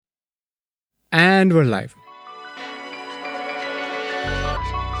And we're live.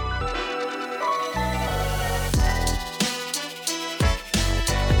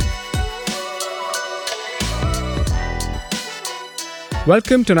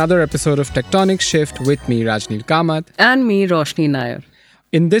 Welcome to another episode of Tectonic Shift with me, Rajneel Kamath. And me, Roshni Nair.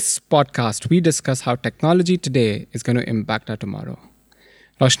 In this podcast, we discuss how technology today is going to impact our tomorrow.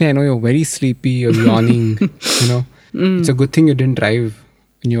 Roshni, I know you're very sleepy, you're yawning, It's a good thing you didn't drive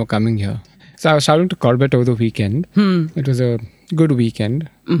when you were coming here. So I was traveling to Corbett over the weekend. It was a good weekend.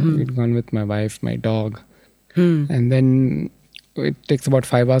 We'd gone with my wife, my dog. And then it takes about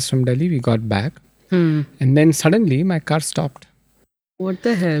 5 hours from Delhi. We got back. And then suddenly my car stopped. What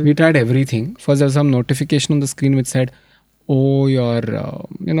the hell? We tried everything. First, there was some notification on the screen which said, oh, your,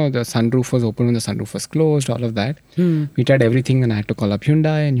 the sunroof was open when the sunroof was closed, all of that. We tried everything and I had to call up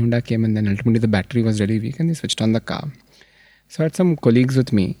Hyundai, and Hyundai came, and then ultimately the battery was really weak and they switched on the car. So I had some colleagues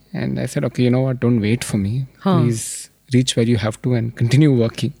with me and I said, okay, you know what, don't wait for me. Please reach where you have to and continue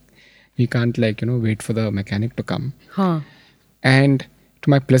working. We can't wait for the mechanic to come. And to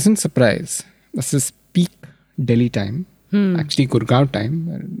my pleasant surprise, this is peak Delhi time. Actually Gurgaon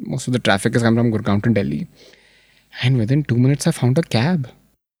time. Most of the traffic is coming from Gurgaon to Delhi. And within 2 minutes, I found a cab.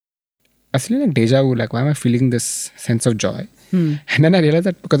 I was feeling like deja vu, like why am I feeling this sense of joy? And then I realized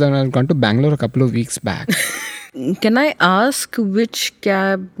that because I've gone to Bangalore a couple of weeks back. Can I ask which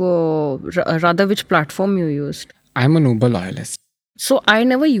cab, rather which platform you used? I'm an Uber loyalist. So I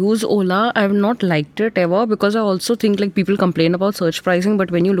never use Ola. I've not liked it ever because I also think like people complain about search pricing, but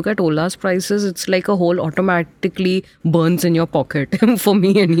when you look at Ola's prices, it's like a whole automatically burns in your pocket for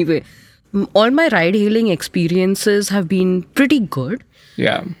me anyway. All my ride-hailing experiences have been pretty good.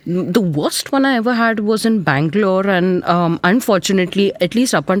 Yeah. The worst one I ever had was in Bangalore, and unfortunately, at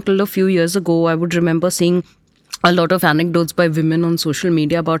least up until a few years ago, I would remember seeing a lot of anecdotes by women on social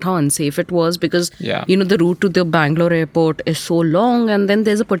media about how unsafe it was because, the route to the Bangalore airport is so long, and then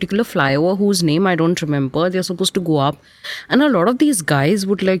there's a particular flyover whose name I don't remember. They're supposed to go up, and a lot of these guys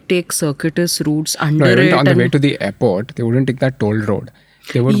would take circuitous routes under it. On the way to the airport, they wouldn't take that toll road.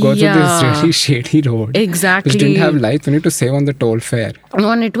 They would go through this really shady road. Exactly. Which didn't have lights. We need to save on the toll fare.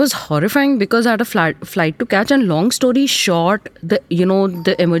 And it was horrifying because I had a flight to catch, and long story short, the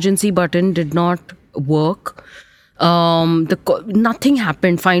emergency button did not work. Nothing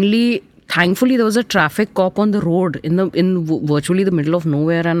happened. Finally, thankfully, there was a traffic cop on the road in virtually the middle of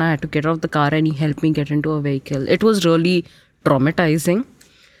nowhere, and I had to get out of the car, and he helped me get into a vehicle. It was really traumatizing.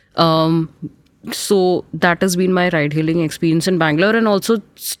 So that has been my ride-hailing experience in Bangalore, and also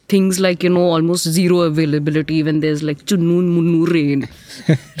things like, almost zero availability when there's Chunnoon Munnu rain.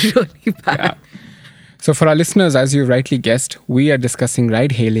 Really bad. Yeah. So for our listeners, as you rightly guessed, we are discussing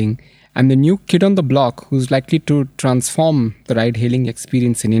ride-hailing and the new kid on the block who's likely to transform the ride-hailing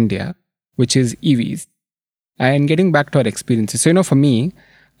experience in India, which is EVs. And getting back to our experiences. So, for me,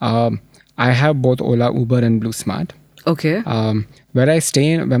 I have both Ola, Uber and BlueSmart. Okay. Where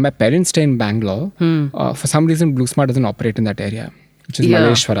my parents stay in Bangalore, for some reason BlueSmart doesn't operate in that area, which is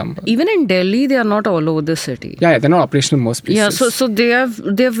Malleshwaram. Even in Delhi, they are not all over the city. Yeah, they're not operational in most places. Yeah, so they have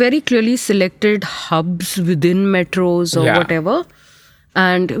very clearly selected hubs within metros or whatever,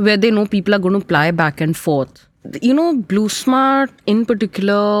 and where they know people are going to ply back and forth. BlueSmart in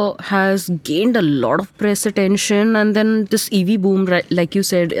particular has gained a lot of press attention, and then this EV boom, like you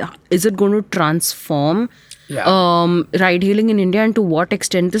said, is it going to transform ride-hailing in India, and to what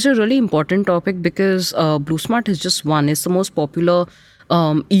extent? This is a really important topic because BlueSmart is just one. It's the most popular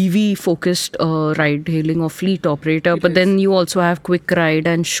EV-focused ride-hailing or fleet operator. But then you also have Quick Ride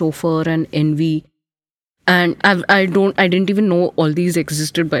and Chauffeur and Envy. And I didn't even know all these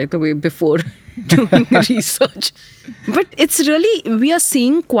existed, by the way, before doing research. But it's really, we are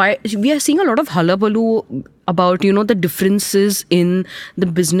seeing a lot of hullabaloo about, the differences in the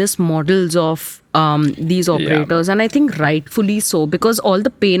business models of these operators. And I think rightfully so, because all the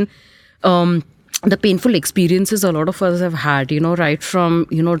painful experiences a lot of us have had, right from,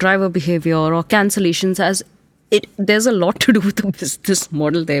 driver behavior or cancellations there's a lot to do with the business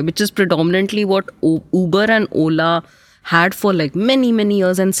model there, which is predominantly what Uber and Ola had for many, many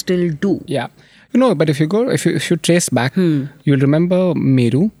years and still do. Yeah. But if you trace back, you'll remember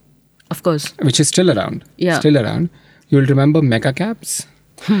Meru. Of course. Which is still around. Yeah. Still around. You'll remember mega cabs.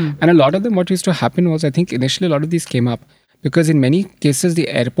 And a lot of them, what used to happen was, I think initially a lot of these came up because in many cases the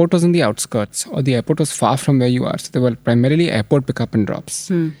airport was in the outskirts or the airport was far from where you are. So they were primarily airport pickup and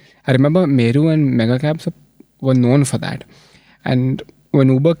drops. I remember Meru and mega cabs were known for that. And when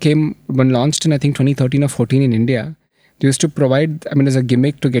Uber launched in I think 2013 or 14 in India, they used to provide, as a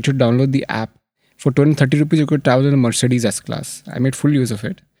gimmick to get you to download the app. For 230 rupees, you could travel in a Mercedes S-Class. I made full use of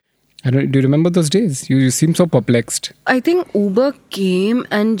it. Do you remember those days? You seem so perplexed. I think Uber came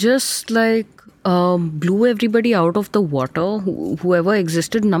and just like blew everybody out of the water, whoever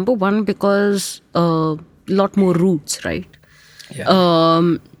existed. Number one, because lot more routes, right?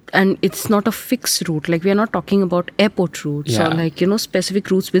 Yeah. And it's not a fixed route. Like, we are not talking about airport routes or like, specific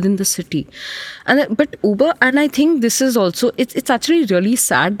routes within the city. And but Uber, and I think this is also, it's actually really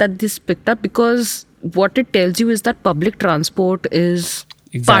sad that this picked up, because what it tells you is that public transport is,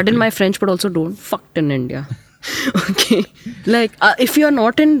 pardon my French, but also don't fucked in India. Okay, like if you're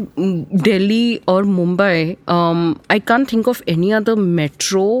not in Delhi or Mumbai, I can't think of any other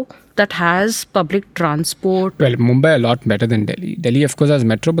metro that has public transport. Well, Mumbai a lot better than Delhi. Delhi, of course, has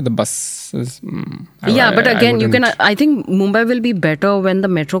metro, but the buses. But again, I think Mumbai will be better when the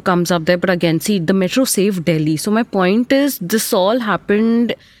metro comes up there. But again, see, the metro saved Delhi. So my point is, this all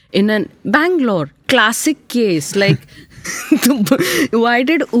happened in an Bangalore classic case. Like, why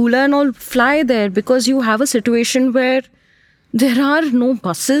did Ola and all fly there? Because you have a situation where there are no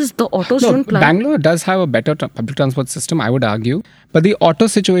buses, the autos don't fly. Bangalore does have a better public transport system, I would argue. But the auto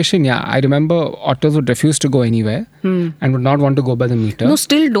situation, I remember autos would refuse to go anywhere and would not want to go by the meter. No,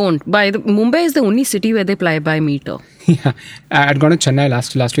 still don't. Mumbai is the only city where they fly by meter. Yeah, I had gone to Chennai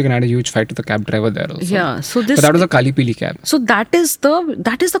last week and I had a huge fight with the cab driver there also. Yeah, so but that was a Kali Pili cab. So that is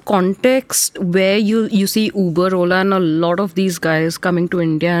the context where you see Uber, Ola, and a lot of these guys coming to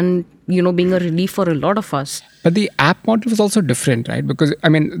India and being a relief for a lot of us. But the app model was also different, right? Because I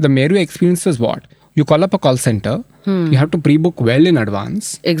mean, the Meru experience is what? You call up a call center, you have to pre-book well in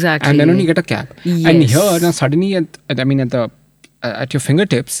advance. Exactly. And then only get a cab. Yes. And here, now suddenly, at your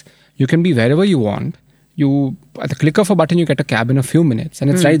fingertips, you can be wherever you want. At the click of a button, you get a cab in a few minutes,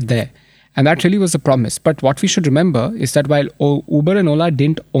 and it's right there. And that really was the promise. But what we should remember is that while Uber and Ola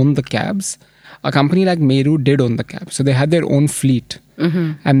didn't own the cabs, a company like Meru did own the cabs. So they had their own fleet.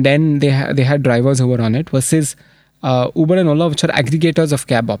 And then they had drivers who were on it, versus Uber and Ola, which are aggregators of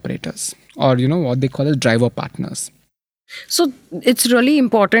cab operators, or what they call as driver partners. So it's really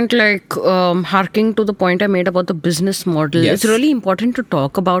important, like harking to the point I made about the business model. Yes. It's really important to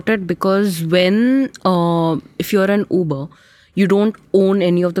talk about it, because when if you're an Uber, you don't own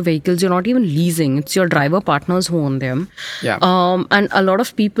any of the vehicles, you're not even leasing, it's your driver partners who own them. Yeah. And a lot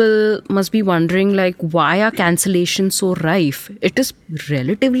of people must be wondering, like, why are cancellations so rife? It is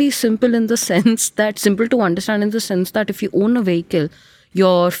relatively simple simple to understand, in the sense that if you own a vehicle,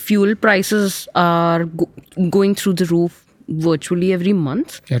 your fuel prices are going through the roof virtually every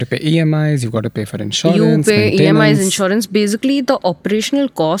month. You have to pay EMIs, you've got to pay for insurance. You pay maintenance. EMIs, insurance. Basically, the operational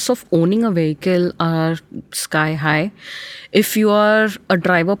costs of owning a vehicle are sky high. If you are a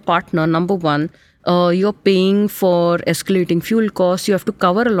driver partner, number one, you're paying for escalating fuel costs. You have to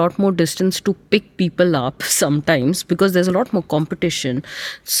cover a lot more distance to pick people up sometimes, because there's a lot more competition,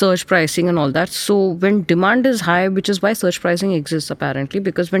 surge pricing and all that. So when demand is high, which is why surge pricing exists apparently,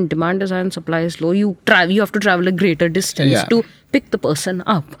 because when demand is high and supply is low, you have to travel a greater distance to pick the person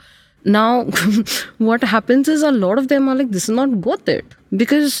up. Now, what happens is, a lot of them are like, this is not worth it,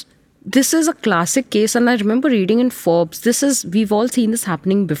 because this is a classic case. And I remember reading in Forbes, we've all seen this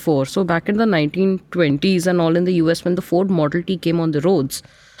happening before. So back in the 1920s and all in the US, when the Ford Model T came on the roads,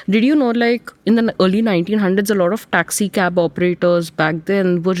 did you know, like, in the early 1900s, a lot of taxi cab operators back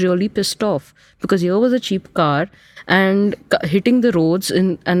then were really pissed off, because here was a cheap car and hitting the roads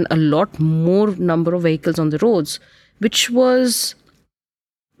and a lot more number of vehicles on the roads, which was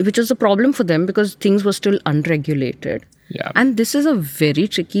a problem for them, because things were still unregulated. Yeah. And this is a very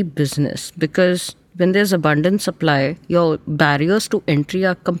tricky business, because when there's abundant supply, your barriers to entry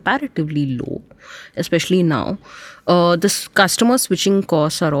are comparatively low, especially now. The customer switching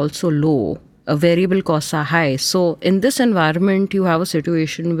costs are also low. Variable costs are high. So in this environment, you have a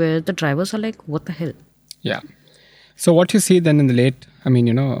situation where the drivers are like, what the hell? Yeah. So what you see then in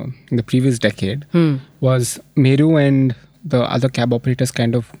in the previous decade was Meru and the other cab operators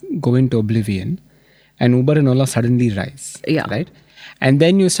kind of go into oblivion, and Uber and Ola suddenly rise. Yeah. Right? And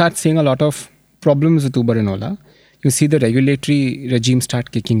then you start seeing a lot of problems with Uber and Ola. You see the regulatory regime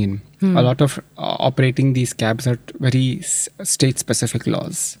start kicking in. A lot of operating these cabs are very state-specific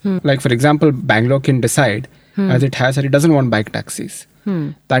laws. Like, for example, Bangalore can decide, as it has, that it doesn't want bike taxis.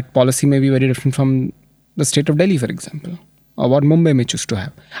 That policy may be very different from the state of Delhi, for example, or what Mumbai may choose to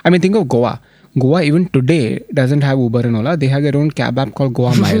have. I mean, think of Goa. Goa even today doesn't have Uber and Ola. They have their own cab app called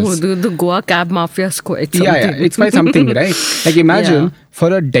Goa Miles. The Goa cab mafia is quite something. Yeah, it's quite something, right? Like, imagine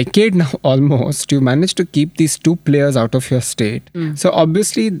for a decade now almost, you managed to keep these two players out of your state. So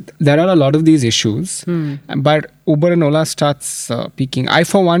obviously there are a lot of these issues, but Uber and Ola starts peaking. I,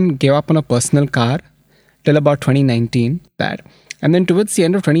 for one, gave up on a personal car till about 2019. And then towards the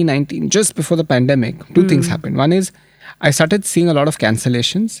end of 2019, just before the pandemic, two things happened. One is I started seeing a lot of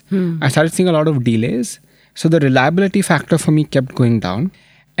cancellations. I started seeing a lot of delays. So the reliability factor for me kept going down.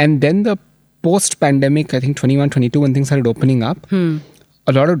 And then the post-pandemic, I think 21, 22, when things started opening up,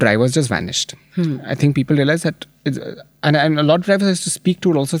 a lot of drivers just vanished. I think people realized that, and a lot of drivers I used to speak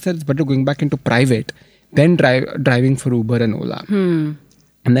to also said it's better going back into private than driving for Uber and Ola. And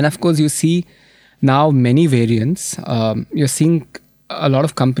then, of course, you see now many variants. You're seeing a lot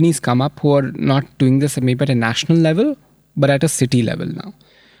of companies come up who are not doing this maybe at a national level, but at a city level now.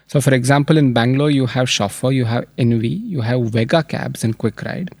 So, for example, in Bangalore, you have Chauffeur, you have Envy, you have Vega Cabs and Quick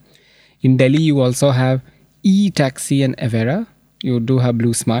Ride. In Delhi, you also have E-Taxi and Avera. You do have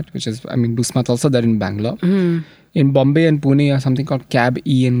Blue Smart, Blue Smart also there in Bangalore. In Bombay and Pune, you have something called Cab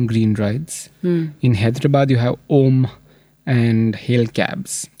E and Green Rides. In Hyderabad, you have Om and Hail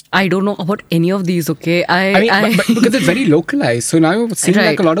Cabs. I don't know about any of these, okay? But because it's very localized. So now you're seeing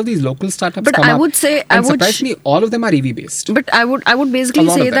like a lot of these local startups come up. Would say, surprisingly, all of them are EV based. But I would basically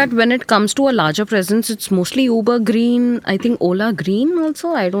say that when it comes to a larger presence, it's mostly Uber Green, I think Ola Green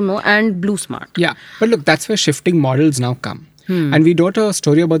also, I don't know, and Blue Smart. Yeah, but look, that's where shifting models now come. And we wrote a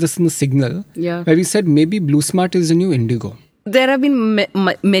story about this in The Signal, where we said maybe Blue Smart is the new Indigo. There have been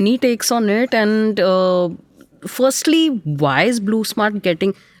many takes on it, and firstly, why is Blue Smart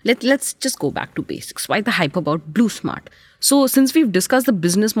getting... Let's just go back to basics. Why the hype about Blue Smart? So since we've discussed the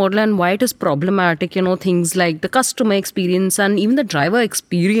business model and why it is problematic, things like the customer experience and even the driver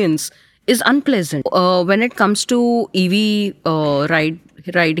experience is unpleasant. When it comes to EV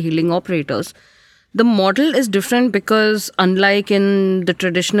ride-hailing operators, the model is different because unlike in the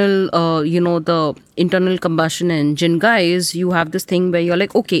traditional, the internal combustion engine guys, you have this thing where you're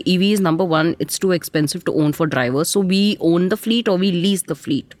like, okay, EV is number one, it's too expensive to own for drivers. So we own the fleet or we lease the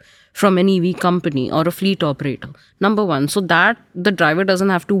fleet from an EV company or a fleet operator. Number one. So that the driver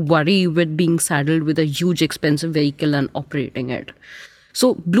doesn't have to worry with being saddled with a huge expensive vehicle and operating it.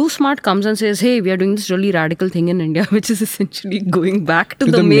 So Blue Smart comes and says, hey, we are doing this really radical thing in India, which is essentially going back to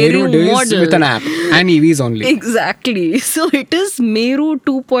the Meru model. With an app and EVs only. Exactly. So it is Meru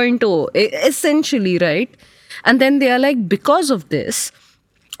 2.0, essentially, right? And then they are like, because of this,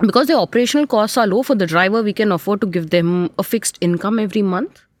 because the operational costs are low for the driver, we can afford to give them a fixed income every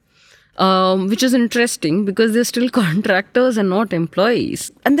month. Which is interesting because they're still contractors and not employees.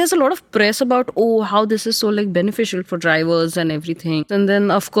 And there's a lot of press about, how this is so beneficial for drivers and everything. And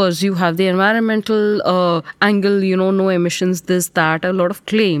then, of course, you have the environmental angle, no emissions, this, that, a lot of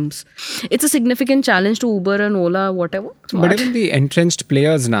claims. It's a significant challenge to Uber and Ola, whatever. But even the entrenched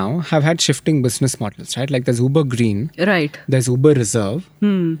players now have had shifting business models, right? Like there's Uber Green. Right. There's Uber Reserve.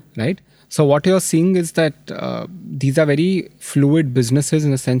 Right? So what you're seeing is that these are very fluid businesses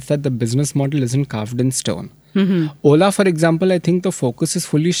in the sense that the business model isn't carved in stone. Ola, for example, I think the focus is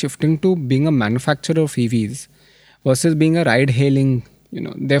fully shifting to being a manufacturer of EVs versus being a ride-hailing.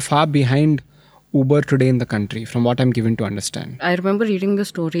 They're far behind Uber today in the country, from what I'm given to understand. I remember reading the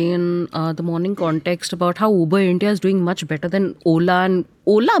story in the Morning Context about how Uber India is doing much better than Ola, and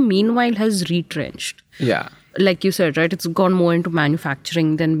Ola, meanwhile, has retrenched. Yeah. Like you said, right? It's gone more into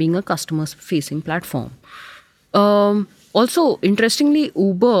manufacturing than being a customer-facing platform. Also, interestingly,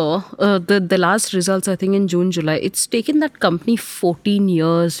 Uber, the last results, I think in June, July, it's taken that company 14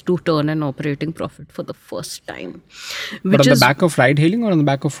 years to turn an operating profit for the first time. But on the back of ride-hailing or on the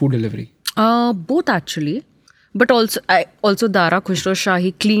back of food delivery? Both, actually. But also Dara Khushro Shah,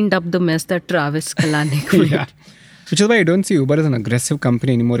 he cleaned up the mess that Travis Kalanick made. Yeah. Which is why I don't see Uber as an aggressive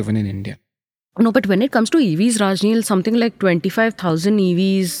company anymore, even in India. No, but when it comes to EVs, Rajneel, something like 25,000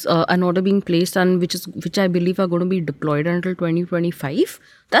 EVs an order being placed, and which I believe are going to be deployed until 2025.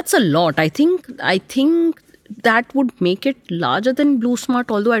 That's a lot. I think that would make it larger than Blue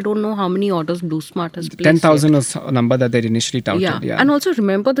Smart, although I don't know how many orders Blue Smart has placed. 10,000 was a number that they initially touted. Yeah. And also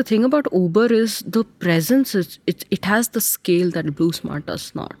remember, the thing about Uber is the presence. It has the scale that Blue Smart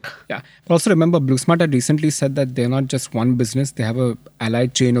does not. Yeah. But also remember, Blue Smart had recently said that they're not just one business, they have a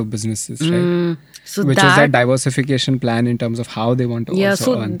allied chain of businesses, right? So which is their diversification plan in terms of how they want to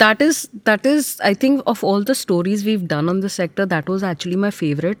earn. that is I think of all the stories we've done on the sector, that was actually my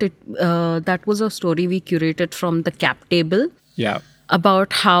favorite. That was a story we curated from the cap table. Yeah.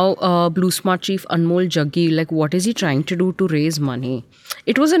 About how Blue Smart chief Anmol Jaggi, what is he trying to do to raise money?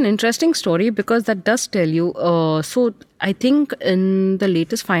 It was an interesting story because that does tell you. So I think in the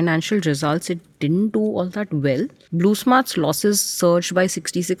latest financial results, it didn't do all that well. Blue Smart's losses surged by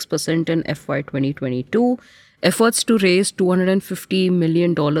 66% in FY 2022. Efforts to raise $250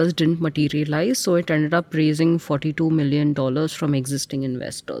 million didn't materialize, so it ended up raising $42 million from existing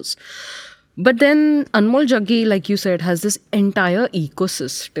investors. But then Anmol Jaggi, like you said, has this entire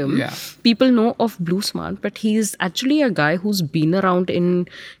ecosystem. Yeah. People know of Blue Smart, but he's actually a guy who's been around in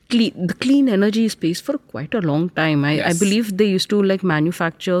the clean energy space for quite a long time. I Yes. believe they used to like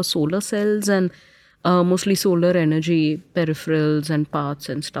manufacture solar cells and mostly solar energy peripherals and parts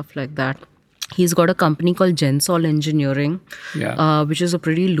and stuff like that. He's got a company called Gensol Engineering, Yeah. which is a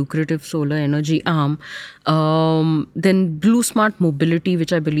pretty lucrative solar energy arm. Then Blue Smart Mobility,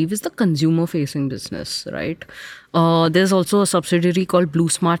 which I believe is the consumer-facing business, right? There's also a subsidiary called Blue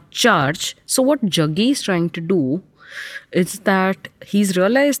Smart Charge. So what Jaggi is trying to do is that he's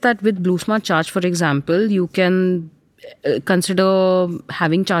realized that with Blue Smart Charge, for example, you can consider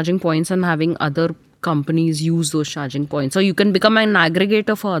having charging points and having other companies use those charging points. So you can become an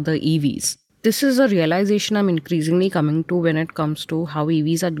aggregator for other EVs. This is a realization I'm increasingly coming to when it comes to how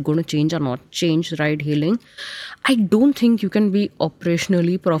EVs are going to change or not change ride hailing. I don't think you can be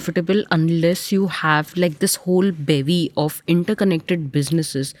operationally profitable unless you have like this whole bevy of interconnected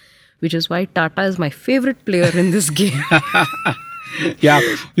businesses, which is why Tata is my favorite player in this game. Yeah,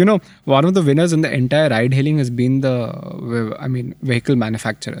 one of the winners in the entire ride hailing has been vehicle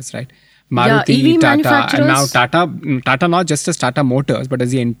manufacturers, right? Maruti, EV Tata, and now manufacturers. Tata not just as Tata Motors, but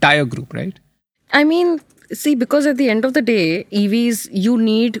as the entire group, right? I mean, see, because at the end of the day, EVs, you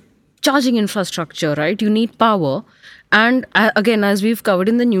need charging infrastructure, right? You need power. And again, as we've covered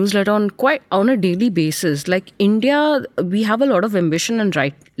in the newsletter on a daily basis, like India, we have a lot of ambition and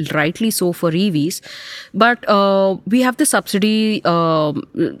rightly so for EVs. But we have the subsidy,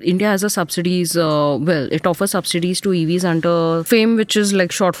 India has a subsidies, it offers subsidies to EVs under FAME, which is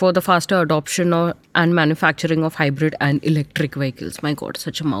like short for the faster adoption and manufacturing of hybrid and electric vehicles. My God,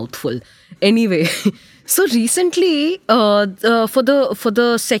 such a mouthful. Anyway, so recently, for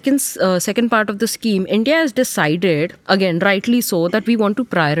the second part of the scheme, India has decided, again, rightly so, that we want to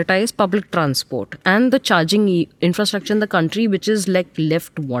prioritize public transport and the charging infrastructure in the country, which is like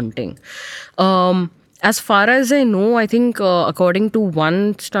left wanting. As far as I know, I think according to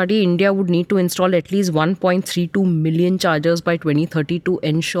one study, India would need to install at least 1.32 million chargers by 2030 to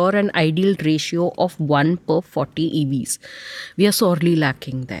ensure an ideal ratio of 1 per 40 EVs. We are sorely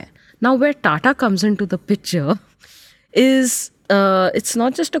lacking there. Now, where Tata comes into the picture is it's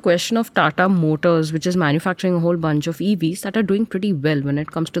not just a question of Tata Motors, which is manufacturing a whole bunch of EVs that are doing pretty well when it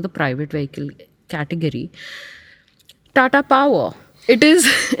comes to the private vehicle category. Tata Power. It is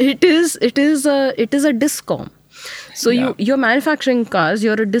a discom. So you're manufacturing cars,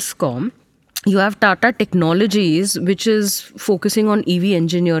 you're a discom. You have Tata Technologies, which is focusing on EV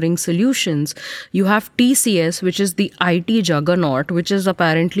engineering solutions. You have TCS, which is the IT juggernaut, which is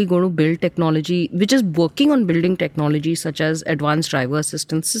apparently going to build technology, which is working on building technology such as advanced driver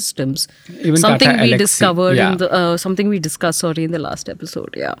assistance systems. Even something Tata we Elxsi, discovered yeah. something we discussed in the last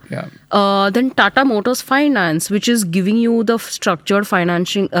episode. Yeah. Then Tata Motors Finance, which is giving you the structured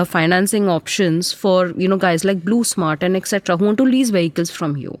financing options for guys like Blue Smart and etc. who want to lease vehicles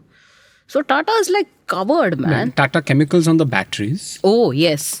from you. So Tata is like covered, man. Tata Chemicals on the batteries. Oh,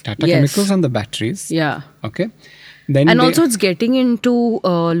 yes. Tata Chemicals on the batteries. Yeah. Okay. Then also it's getting into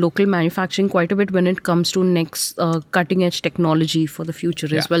local manufacturing quite a bit when it comes to next cutting edge technology for the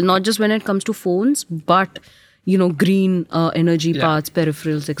future as well. Not just when it comes to phones, but green energy parts,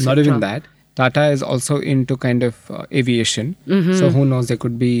 peripherals, etc. Not even that. Tata is also into kind of aviation. Mm-hmm. So who knows, there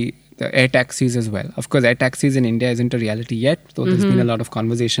could be the air taxis as well. Of course, air taxis in India isn't a reality yet, though there's been a lot of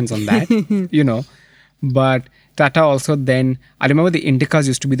conversations on that, But Tata also then, I remember the Indicas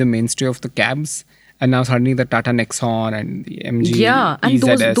used to be the mainstay of the cabs. And now suddenly the Tata Nexon and the MG, yeah, and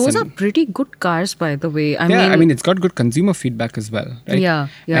EZS those are pretty good cars, by the way. I mean, it's got good consumer feedback as well, right? Yeah.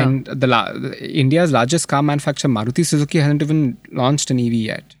 And India's largest car manufacturer, Maruti Suzuki, hasn't even launched an EV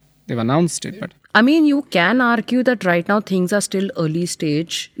yet. They've announced it, but I mean, you can argue that right now things are still early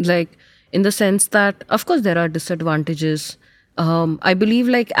stage, like in the sense that, of course, there are disadvantages. I believe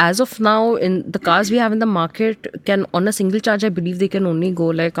like as of now in the cars we have in the market can on a single charge, I believe they can only go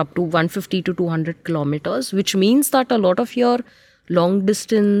like up to 150 to 200 kilometers, which means that a lot of your long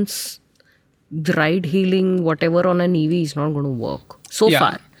distance ride hailing, whatever on an EV is not going to work so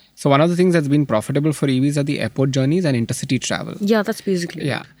far. So one of the things that's been profitable for EVs are the airport journeys and intercity travel. Yeah, that's basically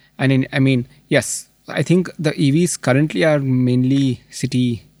Yeah. And yes, I think the EVs currently are mainly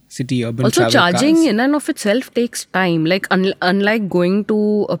city urban also travel charging cars. in and of itself takes time, like unlike going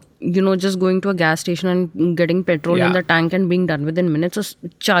to just going to a gas station and getting petrol in the tank and being done within minutes. So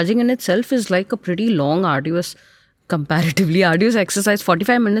charging in itself is like a pretty long comparatively arduous exercise,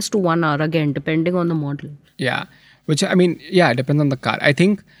 45 minutes to 1 hour, again depending on the model. Yeah, which it depends on the car. I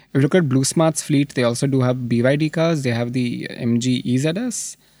think if you look at Blue Smart's fleet, they also do have BYD cars. They have the MG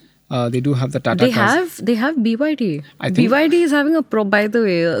EZS. They do have the Tata They cars. have BYD. I think- BYD is having a by the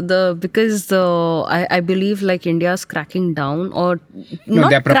way, because I believe like India's cracking down or No, not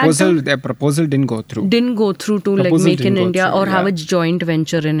their cracked down, proposal didn't go through. didn't go through to like Proposal make in didn't go India through, or have yeah. a joint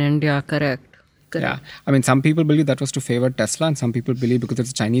venture in India. Correct. Yeah, I mean, some people believe that was to favor Tesla, and some people believe because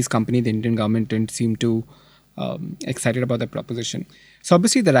it's a Chinese company, the Indian government didn't seem too excited about that proposition. So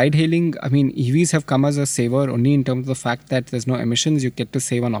obviously, the ride-hailing, I mean, EVs have come as a saver only in terms of the fact that there's no emissions. You get to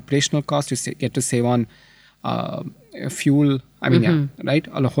save on operational costs. Get to save on fuel. I mean, yeah, right,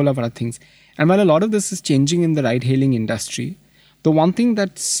 a whole lot of other things. And while a lot of this is changing in the ride-hailing industry, the one thing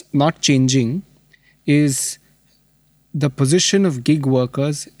that's not changing is the position of gig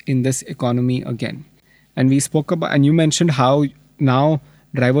workers in this economy again. And we spoke about, and you mentioned how now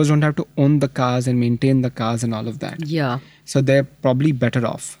drivers don't have to own the cars and maintain the cars and all of that. Yeah. So they're probably better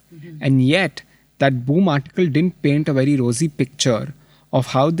off. And yet, that Boom article didn't paint a very rosy picture of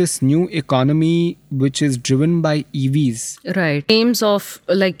how this new economy, which is driven by EVs. Right. Aims of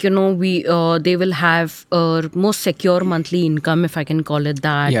like, we they will have a most secure monthly income, if I can call it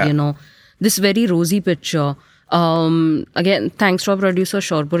that, Yeah. This very rosy picture. Again, thanks to our producer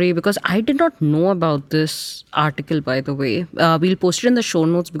Shorburi, because I did not know about this article, by the way. We'll post it in the show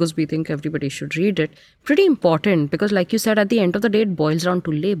notes because we think everybody should read it. Pretty important because like you said, at the end of the day, it boils down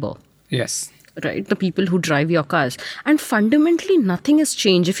to labor. Yes. Right, the people who drive your cars, and fundamentally nothing has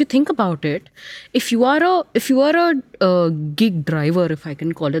changed. If you think about it, if you are a gig driver, if I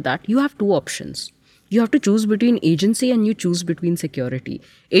can call it that, you have two options. You have to choose between agency and you choose between security.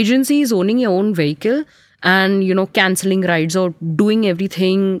 Agency is owning your own vehicle and canceling rides or doing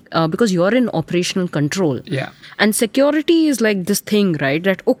everything because you're in operational control. Yeah. And security is like this thing, right?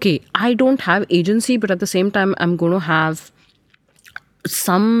 That okay, I don't have agency, but at the same time, I'm going to have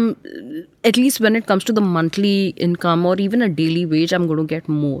some, at least when it comes to the monthly income or even a daily wage, I'm going to get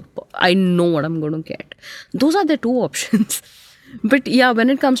more. I know what I'm going to get. Those are the two options. But yeah, when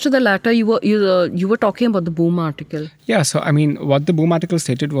it comes to the latter, you were talking about the Boom article. Yeah, so I mean, what the Boom article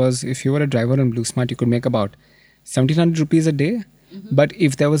stated was if you were a driver in BlueSmart, you could make about 1,700 rupees a day. But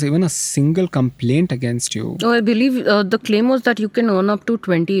if there was even a single complaint against you, Oh, I believe the claim was that you can earn up to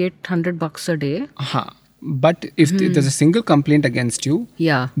 $2,800 a day. But if there's a single complaint against you,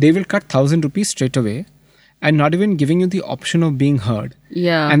 Yeah. they will cut 1,000 rupees straight away and not even giving you the option of being heard.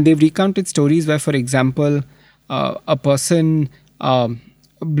 Yeah. And they've recounted stories where, for example, a person,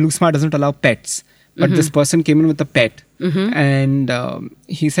 BlueSmart doesn't allow pets, but this person came in with a pet and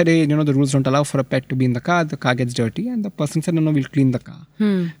he said, hey, the rules don't allow for a pet to be in the car gets dirty. And the person said, no, we'll clean the car.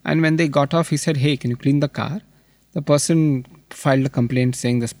 And when they got off, he said, hey, can you clean the car? The person filed a complaint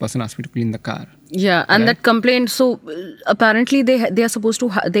saying this person asked me to clean the car. Yeah, and that complaint. So apparently they are supposed to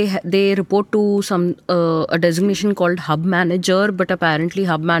they report to some a designation called hub manager, but apparently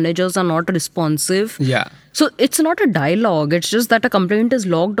hub managers are not responsive. Yeah. So it's not a dialogue. It's just that a complaint is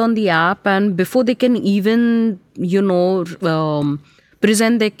logged on the app, and before they can even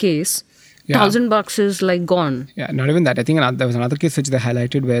present their case, $1,000 is like gone. Yeah, not even that. I think there was another case which they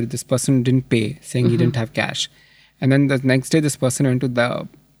highlighted where this person didn't pay, saying he didn't have cash. And then the next day, this person went to the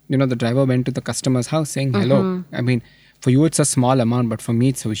driver went to the customer's house saying, hello. I mean, for you, it's a small amount, but for me,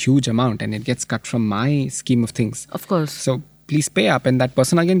 it's a huge amount and it gets cut from my scheme of things. Of course. So please pay up. And that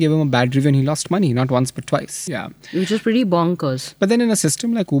person again gave him a bad review and he lost money, not once, but twice. Yeah. Which is pretty bonkers. But then in a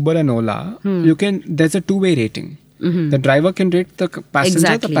system like Uber and Ola, there's a two-way rating. The driver can rate the passenger,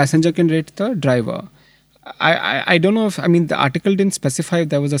 Exactly. the passenger can rate the driver. I don't know if, the article didn't specify if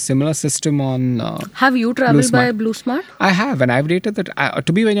there was a similar system on... Have you traveled by BlueSmart? I have, and I've rated that.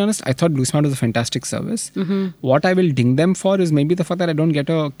 To be very honest, I thought BlueSmart was a fantastic service. What I will ding them for is maybe the fact that I don't get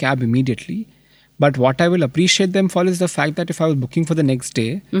a cab immediately. But what I will appreciate them for is the fact that if I was booking for the next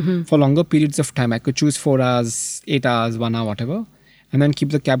day, for longer periods of time, I could choose 4 hours, 8 hours, 1 hour, whatever, and then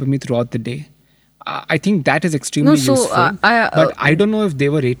keep the cab with me throughout the day. I think that is extremely useful. But I don't know if they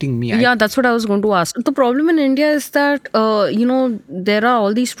were rating me. Yeah, that's what I was going to ask. The problem in India is that, there are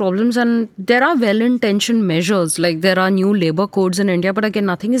all these problems and there are well-intentioned measures. Like there are new labor codes in India, but again,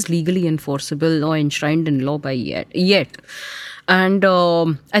 nothing is legally enforceable or enshrined in law by yet. And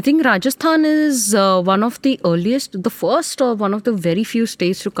I think Rajasthan is one of the earliest, the first or one of the very few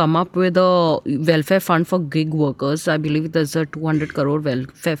states to come up with a welfare fund for gig workers. I believe there's a 200 crore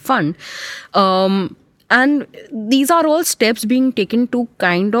welfare fund. And these are all steps being taken to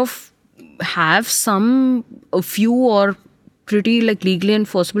kind of have a few or pretty like legally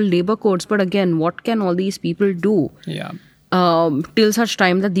enforceable labor codes. But again, what can all these people do? Yeah. Till such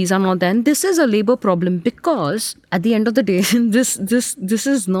time that these are not there. And this is a labor problem because at the end of the day, this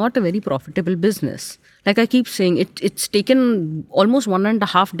is not a very profitable business. Like I keep saying, it's taken almost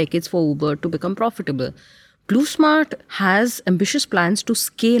 1.5 decades for Uber to become profitable. BlueSmart has ambitious plans to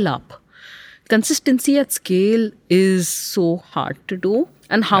scale up. Consistency at scale is so hard to do.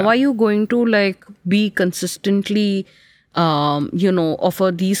 And how are you going to like be consistently,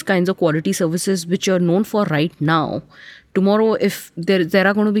 offer these kinds of quality services which you're known for right now? Tomorrow, if there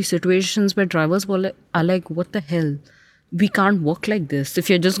are going to be situations where drivers are like, what the hell? We can't work like this. If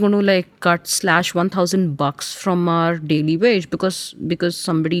you're just going to like cut $1,000 from our daily wage because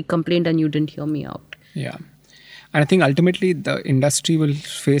somebody complained and you didn't hear me out. Yeah. And I think ultimately the industry will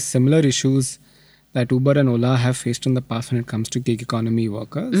face similar issues that Uber and Ola have faced in the past when it comes to gig economy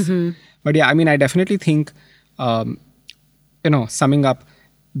workers. But yeah, I mean, I definitely think, summing up,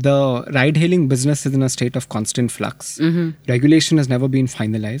 the ride-hailing business is in a state of constant flux. Regulation has never been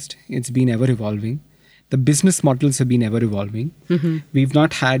finalized. It's been ever evolving. The business models have been ever evolving. We've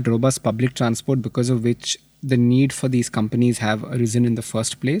not had robust public transport because of which the need for these companies have arisen in the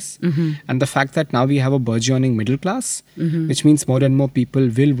first place. And the fact that now we have a burgeoning middle class, which means more and more people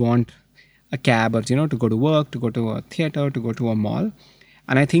will want a cab or, to go to work, to go to a theater, to go to a mall.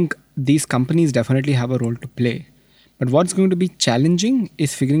 And I think these companies definitely have a role to play. But what's going to be challenging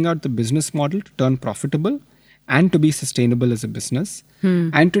is figuring out the business model to turn profitable and to be sustainable as a business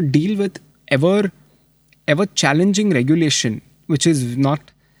and to deal with ever challenging regulation, which is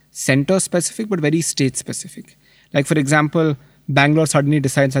not center specific, but very state specific. Like, for example, Bangalore suddenly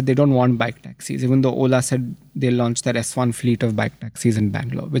decides that they don't want bike taxis, even though Ola said they launched their S1 fleet of bike taxis in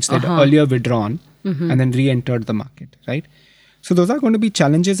Bangalore, which they'd earlier withdrawn and then re-entered the market, right? So those are going to be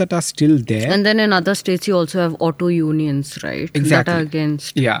challenges that are still there. And then in other states, you also have auto unions, right? Exactly. That are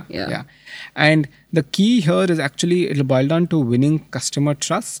against. Yeah. And the key here is actually, it'll boil down to winning customer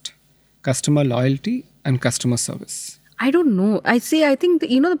trust, customer loyalty, and customer service. I don't know. I think,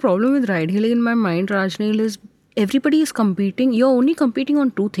 the problem with ride hailing in my mind, Rajneel, is everybody is competing. You're only competing on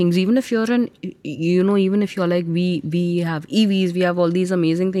two things. Even if you're even if you're like, we have EVs, we have all these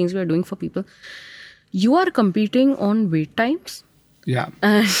amazing things we're doing for people. You are competing on wait times. Yeah.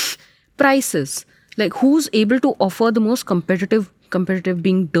 And prices. Like who's able to offer the most competitive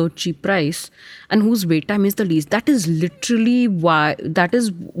being dirt cheap price and whose wait time is the least. That is literally what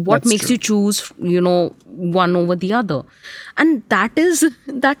makes you choose, one over the other. And that is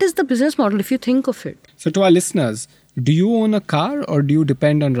the business model if you think of it. So to our listeners, do you own a car or do you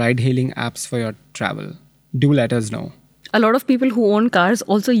depend on ride-hailing apps for your travel? Do let us know. A lot of people who own cars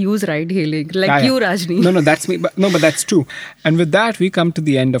also use ride-hailing, like you, Rajni. No, that's me. But that's true. And with that, we come to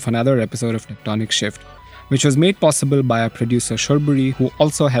the end of another episode of Tectonic Shift, which was made possible by our producer Shorburi, who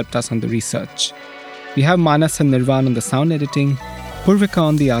also helped us on the research. We have Manas and Nirvan on the sound editing, Purvika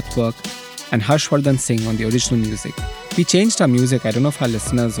on the artwork, and Harshvardhan Singh on the original music. We changed our music. I don't know if our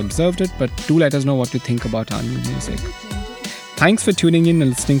listeners observed it, but do let us know what you think about our new music. Thanks for tuning in and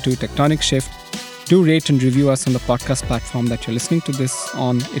listening to Tectonic Shift. Do rate and review us on the podcast platform that you're listening to this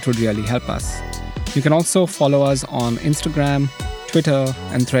on. It would really help us. You can also follow us on Instagram, Twitter,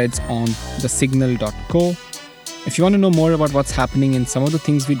 and Threads on thesignal.co. If you want to know more about what's happening in some of the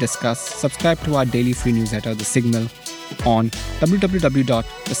things we discuss, subscribe to our daily free newsletter, The Signal, on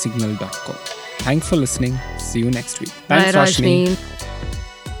www.thesignal.co. Thanks for listening. See you next week. Thanks, Bye, Rajni.